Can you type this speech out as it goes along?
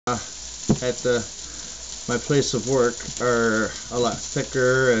at my place of work are a lot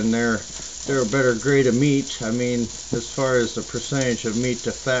thicker, and they're a better grade of meat. I mean, as far as the percentage of meat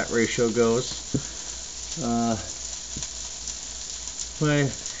to fat ratio goes.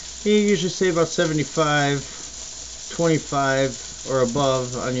 You usually say about 75, 25 or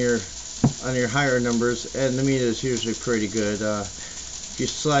above on your higher numbers, and the meat is usually pretty good. If you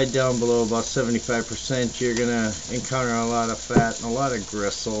slide down below about 75%, you're gonna encounter a lot of fat and a lot of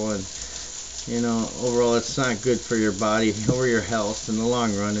gristle, and you know, overall it's not good for your body or your health. In the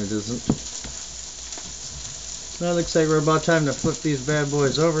long run, it isn't. Well, it looks like we're about time to flip these bad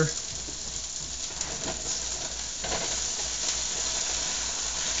boys over.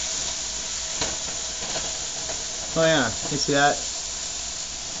 Oh yeah, you see that?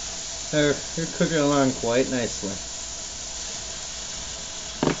 They're cooking along quite nicely.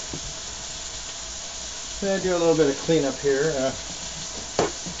 I'm going to do a little bit of cleanup here.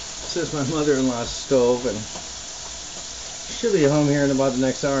 This is my mother-in-law's stove, and she'll be home here in about the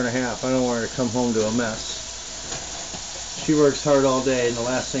next hour and a half. I don't want her to come home to a mess. She works hard all day, and the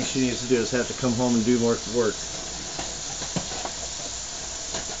last thing she needs to do is have to come home and do more work.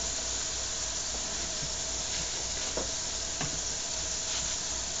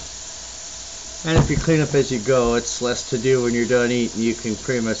 And if you clean up as you go, it's less to do when you're done eating. You can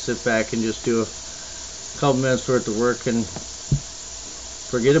pretty much sit back and just do a couple minutes worth of work and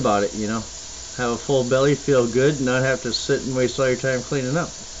forget about it, you know. Have a full belly, feel good, and not have to sit and waste all your time cleaning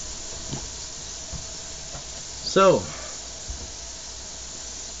up. So,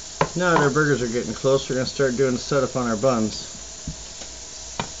 now that our burgers are getting close, we're going to start doing the setup on our buns.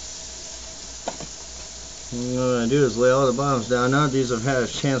 What I'm going to do is lay all the bottoms down. Now that these have had a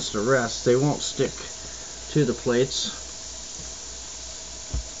chance to rest, they won't stick to the plates.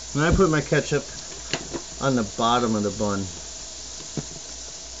 And I put my ketchup on the bottom of the bun.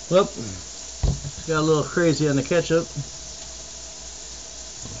 Whoop, got a little crazy on the ketchup.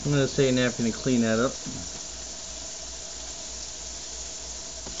 I'm going to take a napkin and clean that up.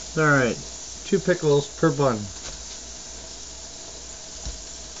 Alright, 2 pickles per bun.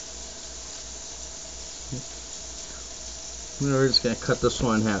 We're just going to cut this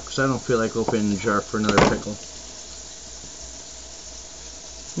one in half because I don't feel like opening the jar for another pickle.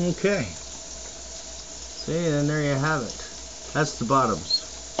 Okay. See, and there you have it. That's the bottoms.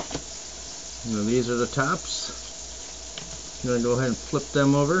 Now these are the tops. I'm going to go ahead and flip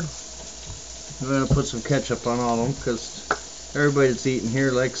them over. I'm going to put some ketchup on all of them because everybody that's eating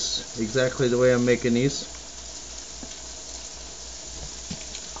here likes exactly the way I'm making these.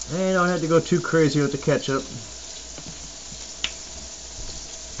 And you don't have to go too crazy with the ketchup.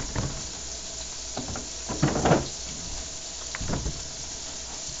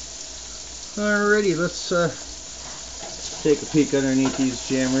 Alrighty, let's take a peek underneath these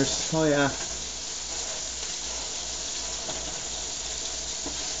jammers. Oh yeah.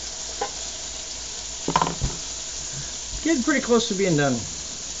 Getting pretty close to being done.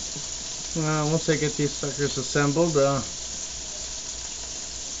 Once I get these suckers assembled, we'll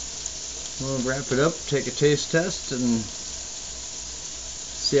wrap it up, take a taste test, and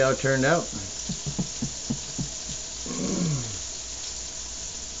see how it turned out.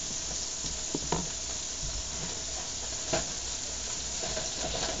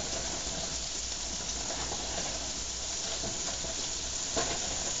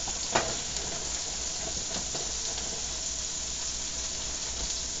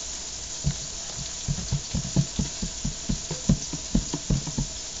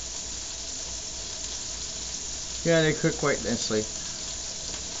 Yeah, they cook quite nicely.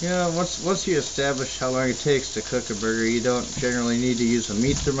 You know, once you establish how long it takes to cook a burger, you don't generally need to use a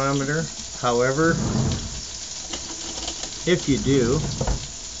meat thermometer. However, if you do,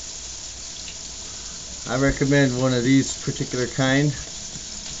 I recommend one of these particular kind.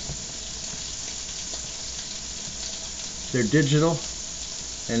 They're digital,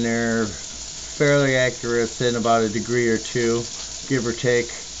 and they're fairly accurate within about a degree or two, give or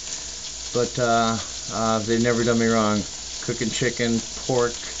take. But they've never done me wrong. Cooking chicken,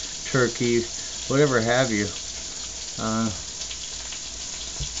 pork, turkey, whatever have you.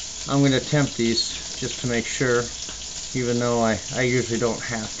 I'm going to attempt these just to make sure, even though I usually don't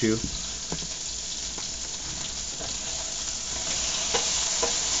have to.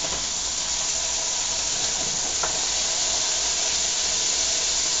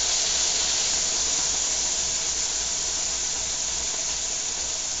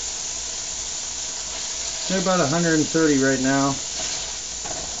 They're about 130 right now.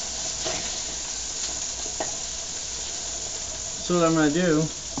 So what I'm going to do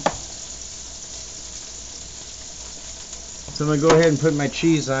is So I'm going to go ahead and put my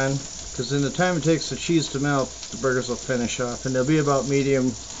cheese on, because in the time it takes the cheese to melt, the burgers will finish off, and they'll be about medium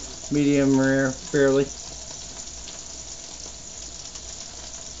rare, barely.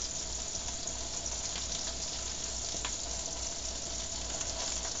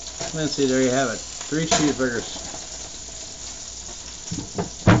 Let's see, there you have it. 3 cheeseburgers.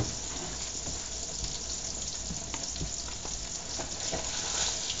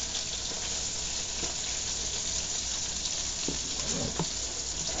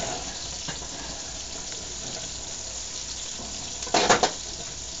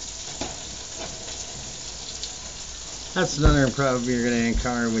 That's another problem you're going to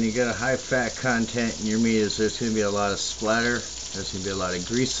encounter when you get a high fat content in your meat, is there's going to be a lot of splatter, there's going to be a lot of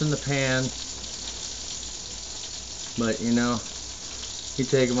grease in the pan. But you know, you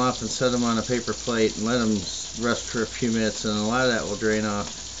take them off and set them on a paper plate and let them rest for a few minutes, and a lot of that will drain off,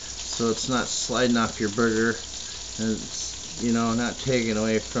 so it's not sliding off your burger, and it's, you know, not taking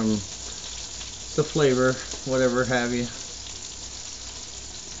away from the flavor, whatever have you.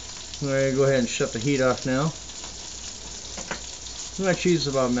 I'm going to go ahead and shut the heat off now. My cheese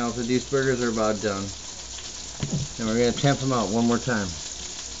is about melted. These burgers are about done. And we're going to temp them out one more time.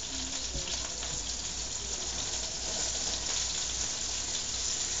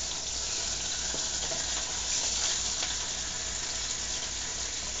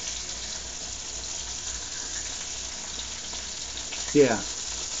 Yeah.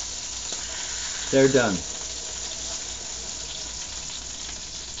 They're done.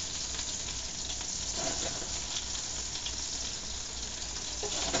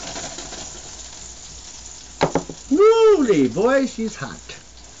 Woo-lee, boy, she's hot.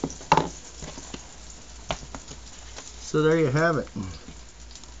 So there you have it.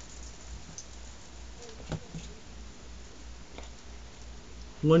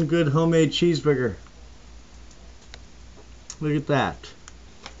 One good homemade cheeseburger. Look at that.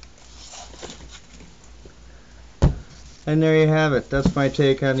 And there you have it. That's my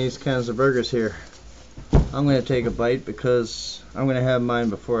take on these kinds of burgers here. I'm going to take a bite because I'm going to have mine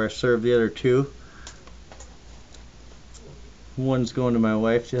before I serve the other two. One's going to my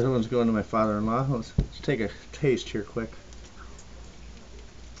wife, the other one's going to my father-in-law. Let's take a taste here quick.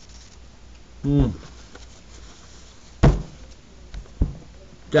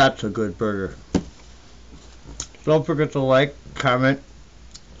 That's a good burger. Don't forget to like, comment,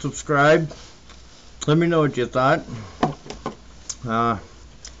 subscribe. Let me know what you thought.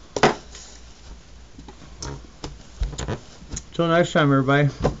 Till next time, everybody.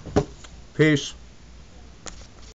 Peace.